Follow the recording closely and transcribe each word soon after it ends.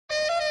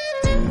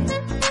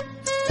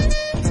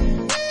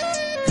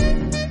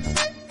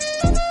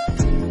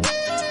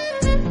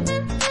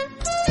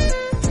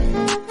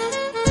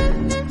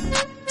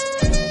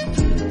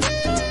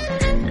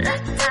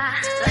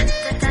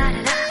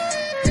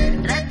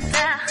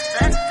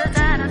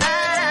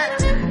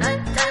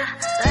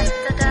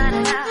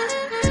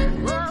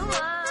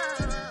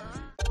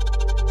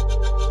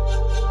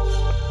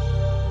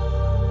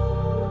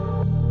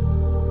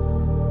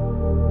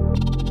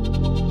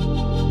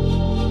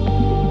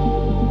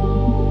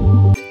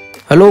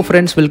Hello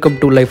friends, welcome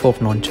to Life of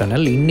Non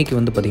channel. இன்னைக்கு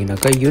வந்து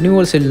பாத்தீங்கன்னாக்கா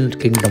யுனிவர்சல்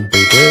கிங்டம்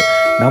போயிட்டு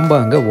நம்ம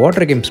அங்க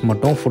வாட்டர் கேம்ஸ்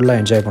மட்டும் ஃபுல்லா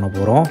என்ஜாய் பண்ண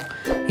போறோம்.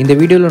 இந்த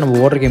வீடியோல நம்ம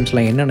வாட்டர்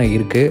கேம்ஸ்லாம் என்னென்ன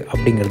இருக்கு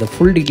அப்படிங்கறத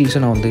ஃபுல் டீடைல்ஸ்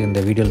நான் வந்து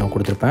இந்த வீடியோல நான்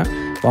கொடுத்திருப்பேன்.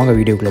 வாங்க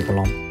வீடியோக்குள்ள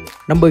போலாம்.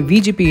 நம்ம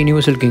VGP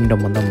Universal Kingdom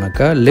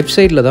வந்தோம்னாக்கா லெஃப்ட்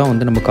சைடில் தான்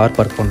வந்து நம்ம கார்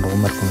பார்க் பண்ணுற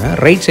மாதிரி இருக்குங்க.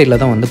 ரைட் சைடில்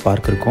தான் வந்து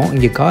பார்க் இருக்கும்.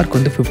 இங்கே காருக்கு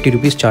வந்து 50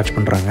 rupees சார்ஜ்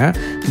பண்ணுறாங்க.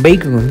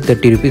 பைக்குக்கு வந்து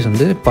 30 rupees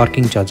வந்து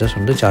பார்க்கிங் சார்ஜஸ்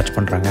வந்து சார்ஜ்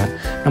பண்ணுறாங்க.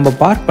 நம்ம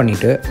பார்க்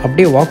பண்ணிவிட்டு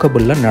அப்படியே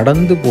வாக்கபிளில்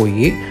நடந்து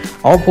போய்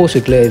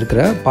ஆப்போசிட்டில்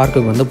இருக்கிற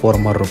பார்க்குக்கு வந்து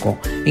போகிற மாதிரி இருக்கும்.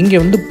 இங்கே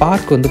வந்து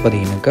பார்க் வந்து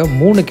பார்த்திங்கனாக்கா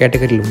 3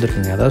 கேட்டகரியில் வந்து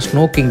இருக்குங்க. அதாவது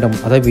ஸ்னோ கிங்டம்,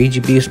 அதாவது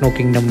VGP ஸ்னோ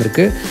கிங்டம்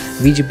இருக்குது,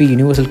 VGP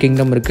யூனிவர்சல்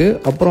கிங்டம் இருக்குது,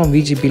 அப்புறம்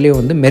VGPலே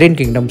வந்து மெரின்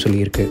கிங்டம்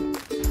சொல்லியிருக்கு.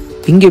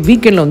 இங்கே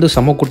வீக்கெண்டில் வந்து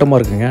செம்ம கூட்டமாக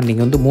இருக்குங்க.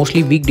 நீங்கள் வந்து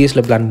மோஸ்ட்லி வீக்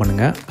டேஸில் பிளான்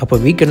பண்ணுங்கள். அப்போ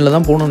வீக்கெண்டில்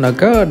தான்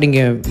போகணுன்னாக்கா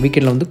நீங்கள்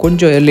வீக்கெண்டில் வந்து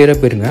கொஞ்சம் ஏர்லியராக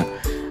போயிருங்க.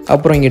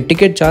 அப்புறம் இங்கே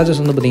டிக்கெட்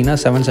சார்ஜஸ் வந்து பார்த்திங்கன்னா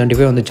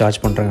 775 வந்து சார்ஜ்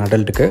பண்ணுறாங்க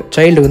அடல்ட்டுக்கு.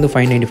 சைல்டு வந்து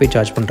 595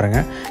 சார்ஜ்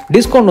பண்ணுறாங்க.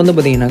 டிஸ்கவுண்ட் வந்து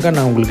பார்த்திங்கனாக்கா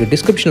நான் உங்களுக்கு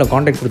டிஸ்கிரிப்ஷனில்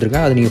காண்டாக்ட்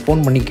கொடுத்துருக்கேன். அது நீங்கள்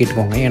ஃபோன் பண்ணி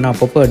கேட்டுக்கோங்க. ஏன்னா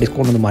அப்பப்போ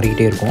டிஸ்கவுண்ட் வந்து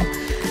மாறிக்கிட்டே இருக்கும்.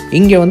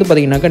 இங்கே வந்து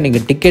பார்த்திங்கனாக்கா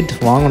நீங்கள் டிக்கெட்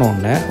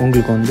வாங்கினோன்னே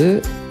உங்களுக்கு வந்து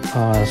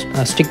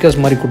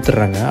ஸ்டிக்கர்ஸ் மாதிரி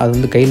கொடுத்துட்றாங்க. அது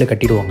வந்து கையில்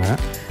கட்டிடுவாங்க.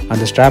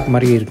 அந்த ஸ்ட்ராப்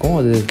மாதிரி இருக்கும்,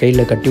 அது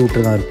கையில் கட்டி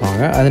விட்டு தான்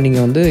இருப்பாங்க. அது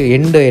நீங்கள் வந்து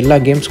எல்லா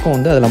கேம்ஸ்க்கும்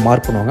வந்து அதில்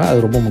மார்க் பண்ணுவாங்க. அது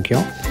ரொம்ப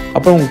முக்கியம்.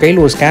 அப்புறம் உங்கள்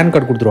கையில் ஒரு ஸ்கேன்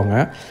கார்டு கொடுத்துருவாங்க.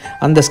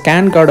 அந்த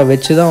ஸ்கேன் கார்டை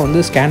வச்சு தான்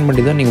வந்து ஸ்கேன்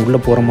பண்ணி தான் நீங்கள் உள்ளே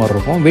போகிற மாதிரி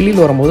இருக்கும். வெளியில்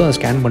வரும்போது அதை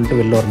ஸ்கேன் பண்ணிட்டு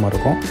வெளில வர மாதிரி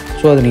இருக்கும்.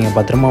 ஸோ அதை நீங்கள்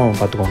பத்திரமா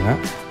பார்த்துக்கோங்க.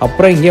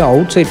 அப்புறம் இங்கே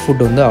அவுட் சைட்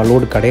ஃபுட் வந்து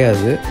அலோடு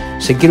கிடையாது.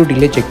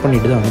 செக்யூரிட்டிலே செக்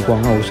பண்ணிவிட்டு தான்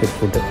அனுப்புவாங்க அவுட் சைட்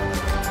ஃபுட்டு.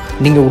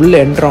 நீங்கள் உள்ளே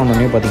என்ட்ரு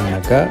ஆனோடனே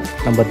பார்த்தீங்கன்னாக்கா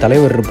நம்ம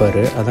தலைவர்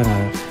இருப்பார், அதான்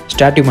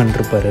ஸ்டாட்யூமன்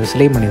இருப்பார்,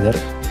 சிலை மனிதர்.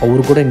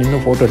 அவரு கூட நின்று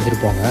ஃபோட்டோ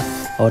எடுத்துருப்பாங்க.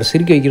 அவர்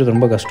சிரிக்க வைக்கிறது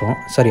ரொம்ப கஷ்டம்,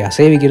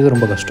 அசைய வைக்கிறது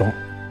ரொம்ப கஷ்டம்.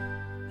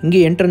 இங்கே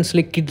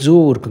என்ட்ரன்ஸ்லேயே கிட்ஸ் ஜூ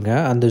இருக்குங்க.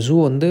 அந்த ஜூ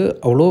வந்து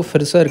அவ்வளோ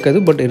பெருசாக இருக்காது,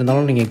 பட்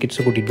இருந்தாலும் நீங்கள்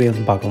கிட்ஸை கூட்டிகிட்டு போய்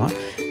வந்து பார்க்கலாம்.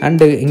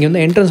 அண்டு இங்கே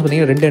வந்து என்ட்ரன்ஸ்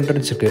பார்த்தீங்கன்னா 2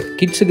 என்ட்ரன்ஸ் இருக்குது.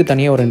 கிட்ஸுக்கு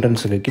தனியாக ஒரு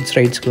என்ட்ரன்ஸ் இருக்குது. கிட்ஸ்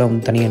ரைட்ஸ்க்குலாம்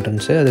வந்து தனியாக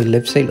என்ட்ரன்ஸு. அது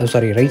லெஃப்ட்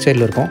சைடில் ரைட்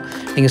சைடில் இருக்கும்.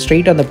 நீங்கள்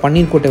ஸ்ட்ரைட்டாக அந்த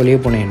பன்னீர் கோட்டை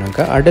வெளியே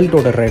போனீங்கன்னாக்கா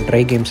அடல்ட்டோட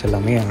ட்ரை கேம்ஸ்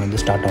எல்லாமே அங்கே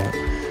வந்து ஸ்டார்ட் ஆகும்.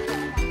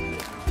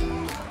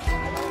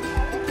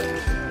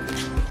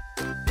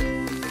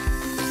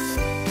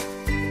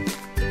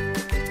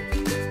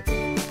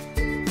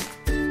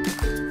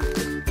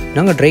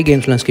 நாங்கள் ட்ரை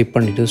கேம்ஸ்லாம் ஸ்கிப்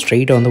பண்ணிவிட்டு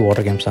ஸ்ட்ரைட்டாக வந்து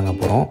வாட்டர் கேம்ஸ் தாங்க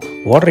போகிறோம்.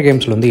 வாட்டர்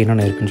கேம்ஸில் வந்து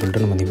என்னென்ன இருக்குதுன்னு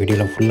சொல்லிட்டு நம்ம இந்த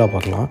வீடியோவில் ஃபுல்லாக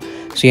பார்க்கலாம்.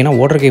 ஸோ ஏன்னா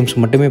வாட்டர் கேம்ஸ்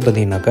மட்டுமே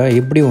பார்த்தீங்கன்னாக்கா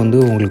எப்படி வந்து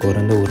உங்களுக்கு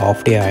ஒரு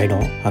ஆஃப் டே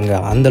ஆகிடும். அங்கே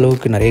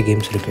அந்தளவுக்கு நிறைய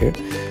கேம்ஸ் இருக்குது.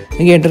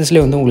 இங்கே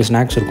என்ட்ரன்ஸ்லேயே வந்து உங்களுக்கு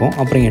ஸ்நாக்ஸ் இருக்கும்.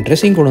 அப்புறம் என்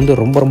ட்ரெஸ்ஸிங் கோட் வந்து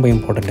ரொம்ப ரொம்ப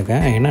இம்பார்ட்டண்ட்டுங்க.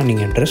 ஏன்னா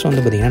நீங்கள் ட்ரெஸ்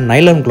வந்து பார்த்திங்கன்னா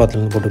நைலான்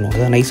கிளாத்தில் வந்து போட்டுக்கணும்.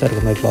 அதாவது நைஸாக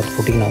இருக்கிற மாதிரி கிளாத்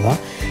போட்டிங்கன்னா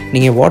தான்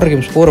நீங்கள் வாட்டர்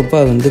கேம்ஸ்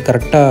போகிறப்ப அது வந்து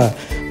கரெக்டாக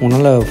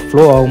உங்களால்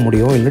ஃப்ளோ ஆக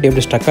முடியும். இல்லாட்டி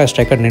எப்படி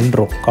ஸ்டக்காக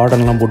நின்றுடும்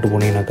கார்டன்லாம் போட்டு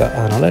போனீங்கன்னாக்கா.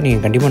 அதனால்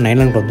நீங்கள் கண்டிப்பாக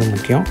நைலான் கிளாத் வந்து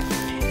முக்கியம்.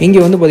 இங்கே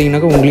வந்து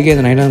பார்த்திங்கனாக்கா உங்களுக்கே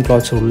அந்த நைலான்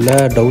கிளாத்ஸ் உள்ள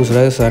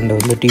டவுசர்ஸ் அண்ட்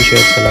வந்து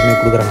டிஷர்ட்ஸ் எல்லாமே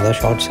கொடுக்குறாங்க. அதாவது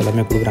ஷார்ட்ஸ்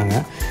எல்லாமே கொடுக்குறாங்க.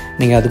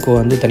 நீங்கள் அதுக்கு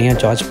வந்து தனியாக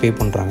சார்ஜ் பே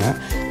பண்ணுறாங்க.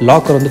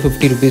 லாக்கர் வந்து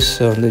 50 rupees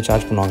வந்து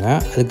சார்ஜ் பண்ணுவாங்க.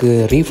 அதுக்கு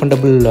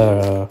ரீஃபண்டபிள்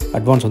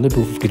அட்வான்ஸ் வந்து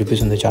 250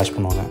 rupees வந்து சார்ஜ்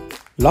பண்ணுவாங்க.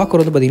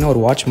 லாக்கர் வந்து பார்த்திங்கன்னா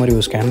ஒரு வாட்ச் மாதிரி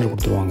ஒரு ஸ்கேனர்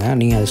கொடுத்துருவாங்க.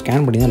 நீங்கள் அதை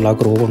ஸ்கேன் பண்ணி தான்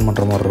லாக்கர் ஓப்பன்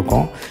பண்ணுற மாதிரி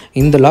இருக்கும்.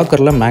 இந்த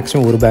லாக்கரில்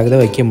மேக்ஸிமம் ஒரு பேக்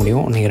தான் வைக்க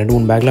முடியும். நீங்கள்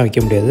 2-3 பேக்லாம்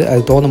வைக்க முடியாது.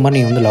 அதுக்கு தகுந்த மாதிரி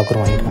நீங்கள் வந்து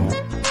லாக்கர் வாங்கிக்கோங்க.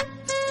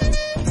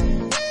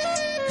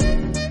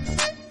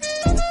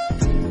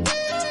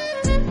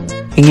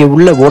 இங்கே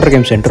உள்ள வாட்டர்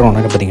கேம்ஸ் என்ட்ரு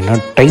ஆனாக்க பார்த்தீங்கன்னா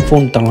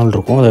டைஃபோன் தணல்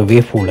இருக்கும், அது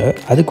வேவ் பூல்.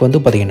 அதுக்கு வந்து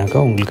பார்த்திங்கனாக்கா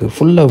உங்களுக்கு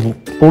ஃபுல்லாக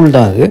பூல்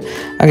தான் அது.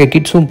 அங்கே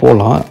கிட்ஸும்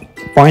போகலாம்.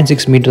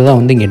 0.6 மீட்டர் தான்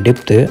வந்து இங்கே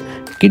டெப்த்து.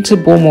 கிட்ஸு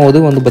போகும்போது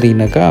வந்து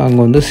பார்த்திங்கனாக்கா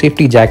அங்கே வந்து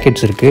சேஃப்டி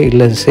ஜாக்கெட்ஸ் இருக்குது,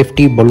 இல்லை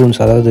சேஃப்டி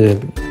பலூன்ஸ், அதாவது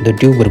இந்த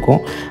டியூப்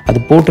இருக்கும்,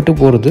 அது போட்டுட்டு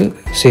போகிறது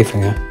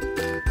சேஃபுங்க.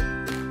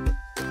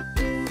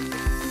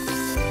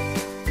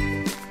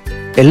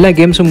 எல்லா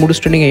கேம்ஸும்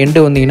முடிச்சுட்டு நீங்கள்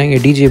எண்டு வந்தீங்கன்னா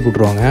இங்கே டிஜே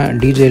போட்டுருவாங்க.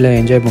 டிஜேயில்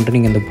என்ஜாய் பண்ணிட்டு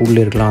நீங்கள் இந்த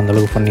பூலில் இருக்கலாம்.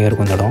 அந்தளவுக்கு ஃபன்னியாக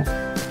இருக்கும் இந்த இடம்.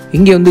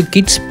 இங்கே வந்து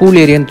கிட்ஸ் பூல்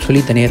ஏரியான்னு சொல்லி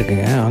தனியாக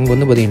இருக்குங்க. அங்கே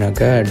வந்து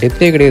பார்த்திங்கனாக்கா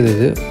டெப்த்தே கிடையாது.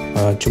 இது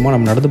சும்மா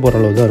நம்ம நடந்து போகிற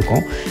அளவு தான்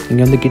இருக்கும்.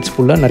 இங்கே வந்து கிட்ஸ்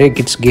பூலில் நிறைய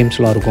கிட்ஸ்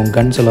கேம்ஸ்லாம் இருக்கும்,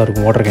 கன்ஸ் எல்லாம்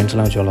இருக்கும், வாட்டர்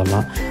கேம்ஸ்லாம் வச்சு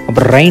விளாட்லாம்.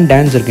 அப்புறம் ரைன்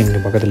டான்ஸ் இருக்குது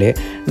இங்கே பக்கத்துலேயே.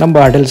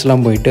 நம்ம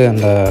அடல்ட்ஸ்லாம் போயிட்டு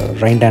அந்த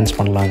ரைன் டான்ஸ்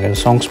பண்ணலாம். அங்கே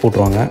சாங்ஸ்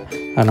போட்டுருவாங்க.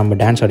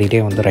 நம்ம டான்ஸ்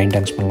ஆடிட்டே வந்து ரைன்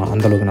டான்ஸ் பண்ணலாம்.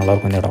 அந்தளவுக்கு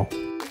நல்லாயிருக்கும் இந்த இடம்.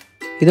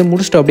 இதை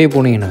முடிச்சுட்டு அப்படியே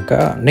போனீங்கன்னாக்கா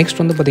நெக்ஸ்ட்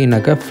வந்து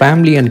பார்த்திங்கனாக்கா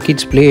family and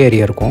kids play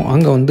area இருக்கும்.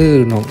 அங்கே வந்து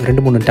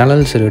 2-3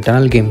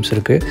 டனல் கேம்ஸ்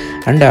இருக்குது.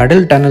 அண்ட்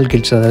அடல்ட் டனல்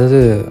கிட்ஸ், அதாவது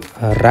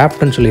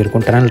ராஃப்ட்னு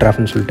சொல்லியிருக்கும், டனல்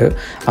ராஃப்ட்னு சொல்லிட்டு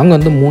அங்கே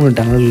வந்து 3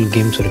 டனல்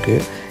கேம்ஸ்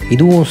இருக்குது.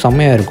 இதுவும்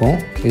செம்மையாக இருக்கும்.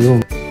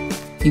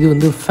 இது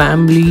வந்து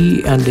family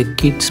and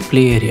kids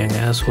play ஏரியாங்க.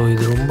 So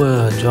இது ரொம்ப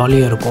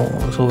ஜாலியாக இருக்கும்.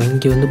 ஸோ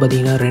இங்கே வந்து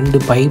பார்த்திங்கன்னா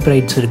 2 பைப்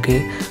ரைட்ஸ்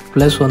இருக்குது.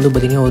 ப்ளஸ் வந்து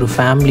பார்த்திங்கன்னா ஒரு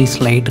ஃபேமிலி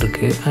ஸ்லைட்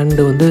இருக்குது.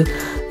 அண்டு வந்து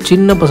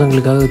சின்ன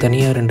பசங்களுக்காக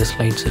தனியாக 2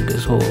 ஸ்லைட்ஸ்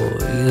இருக்குது. ஸோ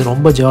இது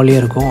ரொம்ப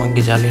ஜாலியாக இருக்கும்.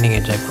 இங்கே ஜாலியாக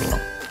நீங்கள் என்ஜாய்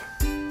பண்ணலாம்.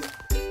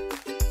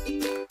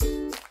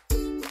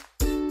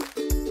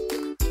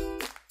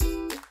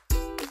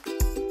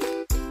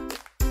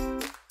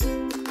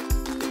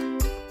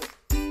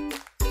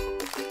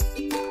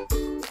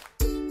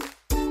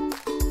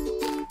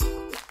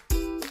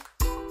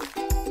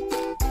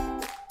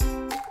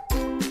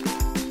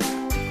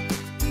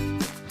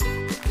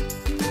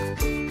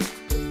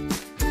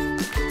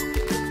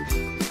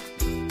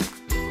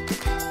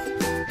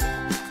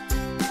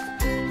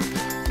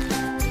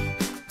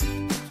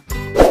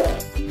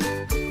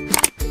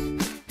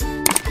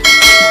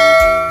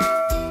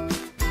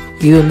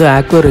 இது வந்து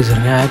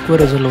ஆக்வாரைசருங்க.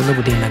 ஆக்வாரைசரில் வந்து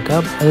பார்த்திங்கனாக்கா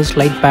அது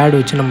ஸ்லைட் பேட்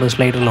வச்சு நம்ம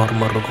ஸ்லைடரில் வர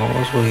மாதிரி இருக்கும்.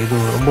 ஸோ இது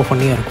ரொம்ப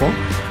ஃபன்னியாக இருக்கும்.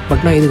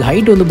 பட் நான் இதுக்கு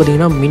ஹைட் வந்து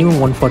பார்த்திங்கன்னா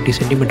மினிமம் 140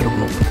 சென்டிமீட்டர்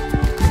இருக்கணும்.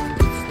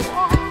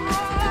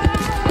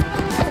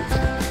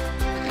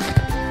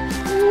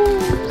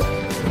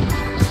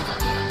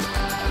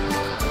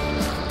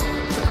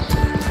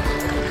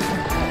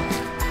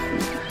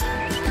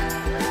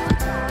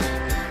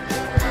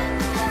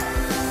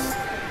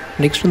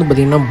 நெக்ஸ்ட் வந்து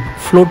பார்த்திங்கன்னா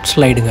ஃப்ளோட்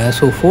ஸ்லைடுங்க.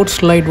 ஸோ ஃப்ளோட்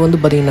ஸ்லைட் வந்து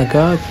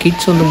பார்த்திங்கனாக்கா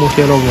கிட்ஸ் வந்து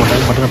மோஸ்ட்லி அலோவ்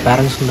மாட்டாங்க. பட் ஆனால்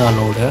பேரண்ட்ஸ் வந்து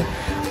அலோவுடு.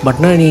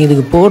 பட்னா நீ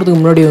இதுக்கு போகிறதுக்கு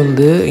முன்னாடி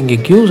வந்து இங்கே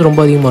க்யூஸ்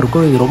ரொம்ப அதிகமாக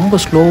இருக்கும். இது ரொம்ப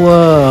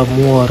ஸ்லோவாக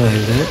மூவ் ஆகிற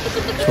இது.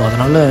 ஸோ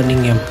அதனால்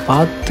நீங்கள்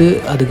பார்த்து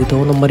அதுக்கு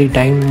தகுந்த மாதிரி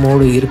டைம்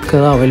மோடு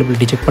இருக்கதா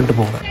அவைலபிலிட்டி செக் பண்ணிட்டு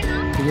போங்க.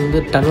 இது வந்து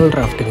டனல்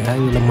ராஃப்ட்டுங்க.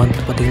 இதில்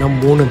வந்து பார்த்திங்கன்னா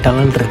 3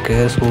 டனல்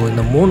இருக்குது. ஸோ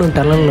இந்த 3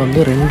 டனலில் வந்து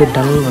 2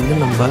 டனல் வந்து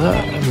நம்ம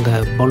இந்த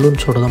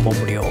பலூன்ஸோடு தான் போக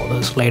முடியும்.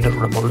 அதாவது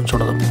ஸ்லைடரோட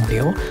பலூன்ஸோடு தான் போக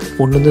முடியும்.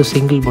 ஒன்று வந்து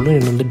சிங்கிள் பலூன்,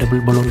 இன்னொன்று வந்து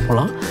டபுள் பலூன்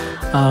போகலாம்.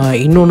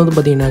 இன்னொன்று வந்து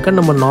பார்த்திங்கனாக்கா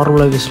நம்ம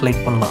நார்மலாகவே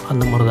ஸ்லைட் பண்ணலாம்,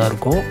 அந்த மாதிரி தான்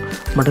இருக்கும்.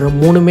 பட்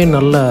 3மே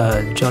நல்ல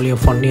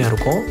ஜாலியாக ஃபன்னியாக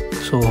இருக்கும்.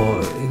 ஸோ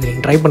இது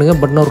நீங்கள் ட்ரை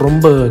பண்ணுங்கள். பட் நான்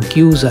ரொம்ப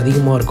க்யூஸ்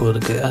அதிகமாக இருக்கும்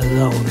அதுக்கு.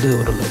 அதுதான் வந்து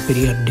ஒரு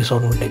பெரிய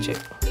டிஸ்அட்வான்டேஜ்.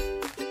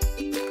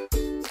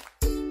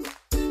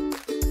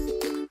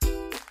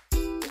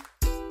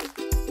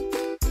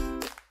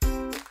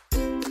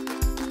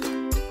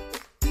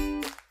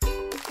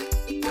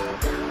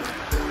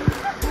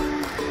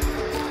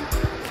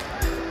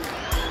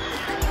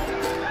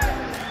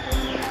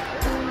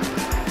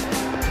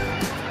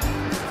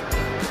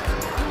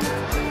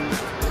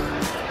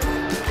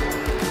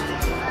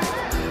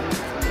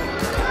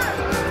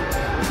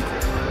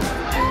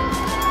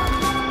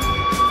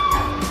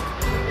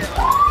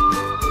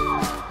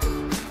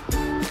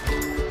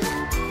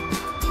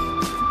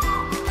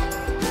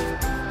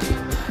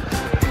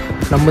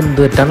 நம்ம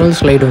இந்த டனல்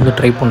ஸ்லைடு வந்து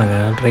ட்ரை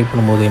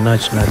பண்ணும்போது என்ன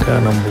ஆச்சுனாக்கா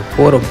நம்ம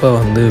போகிறப்ப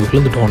வந்து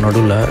விழுந்துட்டோம்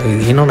நடுவில்.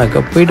 இது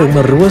என்னன்னாக்கா போய்ட்டு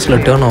ரொம்ப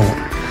ரிவர்ஸில் டேர்ன்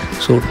ஆகும்.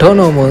 ஸோ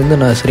டேர்ன் ஆகும்போது வந்து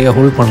நான் சரியாக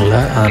ஹோல்ட்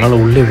பண்ணல,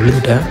 அதனால் உள்ளே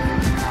விழுந்துட்டேன்.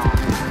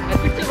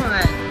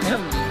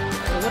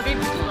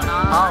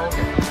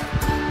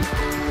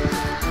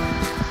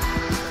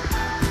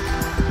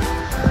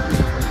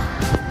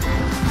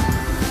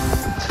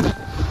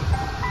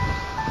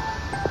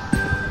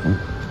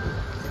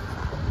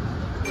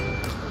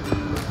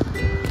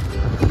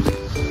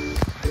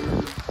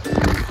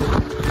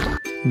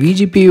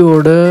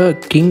 விஜிபியோட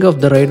கிங் ஆஃப்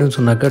த ரைடுன்னு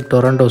சொன்னாக்கா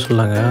டொராண்டோ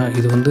சொல்லாங்க.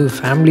 இது வந்து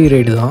ஃபேமிலி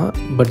ரைடு தான்,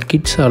 பட்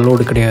கிட்ஸ்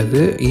அலோடு கிடையாது.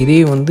 இதே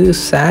வந்து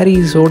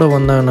சாரீஸோடு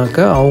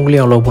வந்தாங்கனாக்கா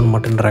அவங்களையும் அலோவ் பண்ண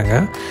மாட்டேன்றாங்க.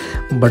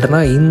 பட்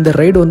ஆனால் இந்த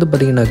ரைடு வந்து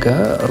பார்த்திங்கனாக்கா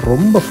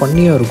ரொம்ப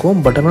ஃபன்னியாக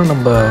இருக்கும். பட் ஆனால்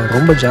நம்ம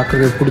ரொம்ப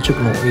ஜாக்கிரதையாக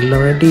பிடிச்சிக்கணும்.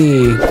 இல்லைனாட்டி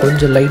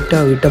கொஞ்சம்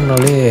லைட்டாக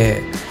விட்டோம்னாலே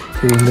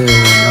இது வந்து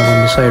நம்ம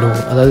மிஸ்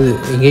ஆகிடுவோம். அதாவது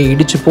எங்கேயே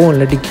இடிச்சுப்போம்,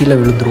 இல்லாட்டி கீழே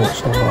விழுந்துருவோம்.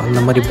 ஸோ அந்த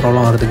மாதிரி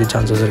ப்ராப்ளம் வரதுக்கு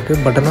சான்சஸ்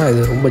இருக்குது. பட் ஆனால்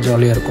இது ரொம்ப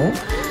ஜாலியாக இருக்கும்.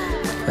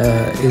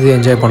 இது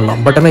என்ஜாய் பண்ணலாம்.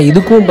 பட் ஆனால்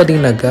இதுக்கும்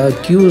பார்த்திங்கனாக்கா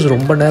க்யூஸ்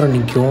ரொம்ப நேரம்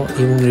நிற்கும்.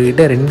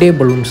 இவங்ககிட்ட 2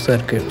 பலூன்ஸ் தான்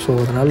இருக்குது. ஸோ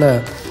அதனால்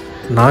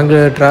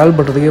நாங்கள் ட்ராவல்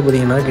பண்ணுறதுக்கே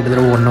பார்த்திங்கன்னா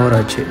கிட்டத்தட்ட 1 hour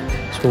ஆச்சு.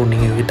 ஸோ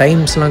நீங்கள்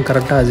டைம்ஸ்லாம்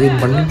கரெக்டாக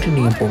அசைன் பண்ணிவிட்டு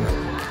நீங்கள் போங்க.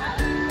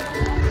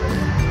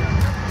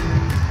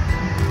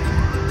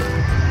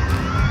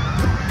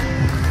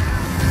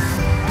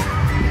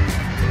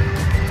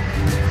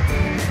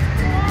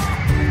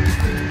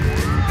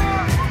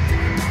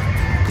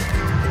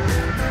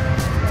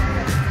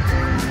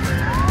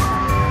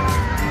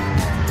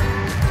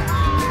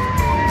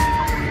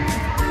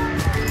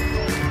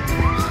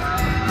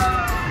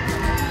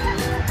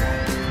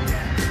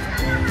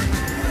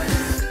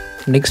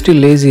 Next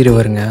lazy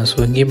ரிவருங்க. ஸோ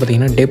இங்கேயும்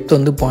பார்த்திங்கன்னா டெப்த்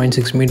வந்து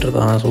 0.6 மீட்டர்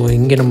தான். ஸோ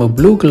இங்கே நம்ம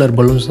ப்ளூ கலர்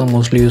பலூன்ஸ் தான்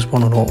மோஸ்ட்லி யூஸ்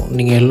பண்ணணும்.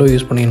 நீங்கள் எல்லோ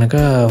யூஸ்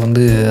பண்ணிங்கனாக்கா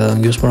வந்து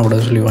யூஸ்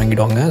பண்ணக்கூடாதுன்னு சொல்லி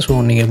வாங்கிடுவாங்க. ஸோ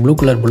நீங்கள் ப்ளூ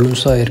கலர்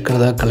பலூன்ஸாக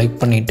இருக்கிறதா கலெக்ட்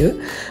பண்ணிவிட்டு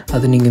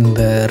அது நீங்கள்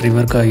இந்த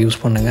ரிவருக்காக யூஸ்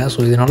பண்ணுங்கள். ஸோ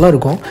இது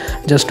நல்லாயிருக்கும்.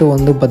 ஜஸ்ட்டு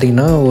வந்து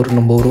பார்த்திங்கன்னா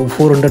நம்ம ஒரு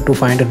 400 to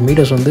 500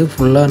 மீட்டர்ஸ் வந்து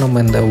ஃபுல்லாக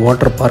நம்ம இந்த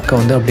வாட்டர் பார்க்கை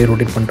வந்து அப்படியே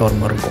ரொட்டேட் பண்ணிட்டு வர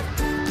மாதிரி இருக்கும்.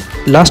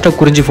 லாஸ்ட்டாக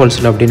குறிஞ்சி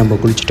ஃபால்ஸில் அப்படியே நம்ம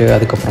குளிச்சுட்டு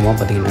அதுக்கப்புறமா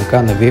பார்த்திங்கனாக்கா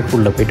அந்த வேவ்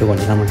பூலில் போய்ட்டு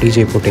கொஞ்சம் நம்ம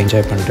டிஜே போட்டு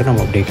என்ஜாய் பண்ணிட்டு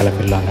நம்ம அப்படியே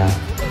கிளம்பிடலாங்க.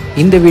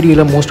 இந்த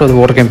வீடியோவில் most of the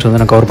water games வந்து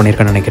நான் கவர்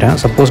பண்ணியிருக்கேன்னு நினைக்கிறேன்.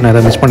 சப்போஸ் நான்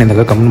எதாவது மிஸ்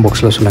பண்ணியிருந்தாக்கா கமெண்ட்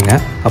பாக்ஸில்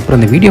சொல்லுங்கள். அப்புறம்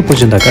இந்த வீடியோ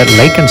பிடிச்சிருந்தாக்கா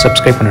லைக் அண்ட்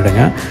சப்ஸ்கிரைப்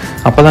பண்ணிவிடுங்க.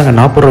 அப்போ தாங்க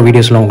நான் போடுற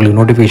வீடியோஸ்லாம் உங்களுக்கு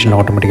நோட்டிஃபிகேஷன்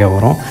ஆட்டோமேட்டிக்காக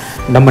வரும்.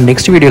 நம்ம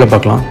நெக்ஸ்ட் வீடியோவில்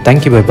பார்க்கலாம்.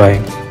 Thank you, bye bye.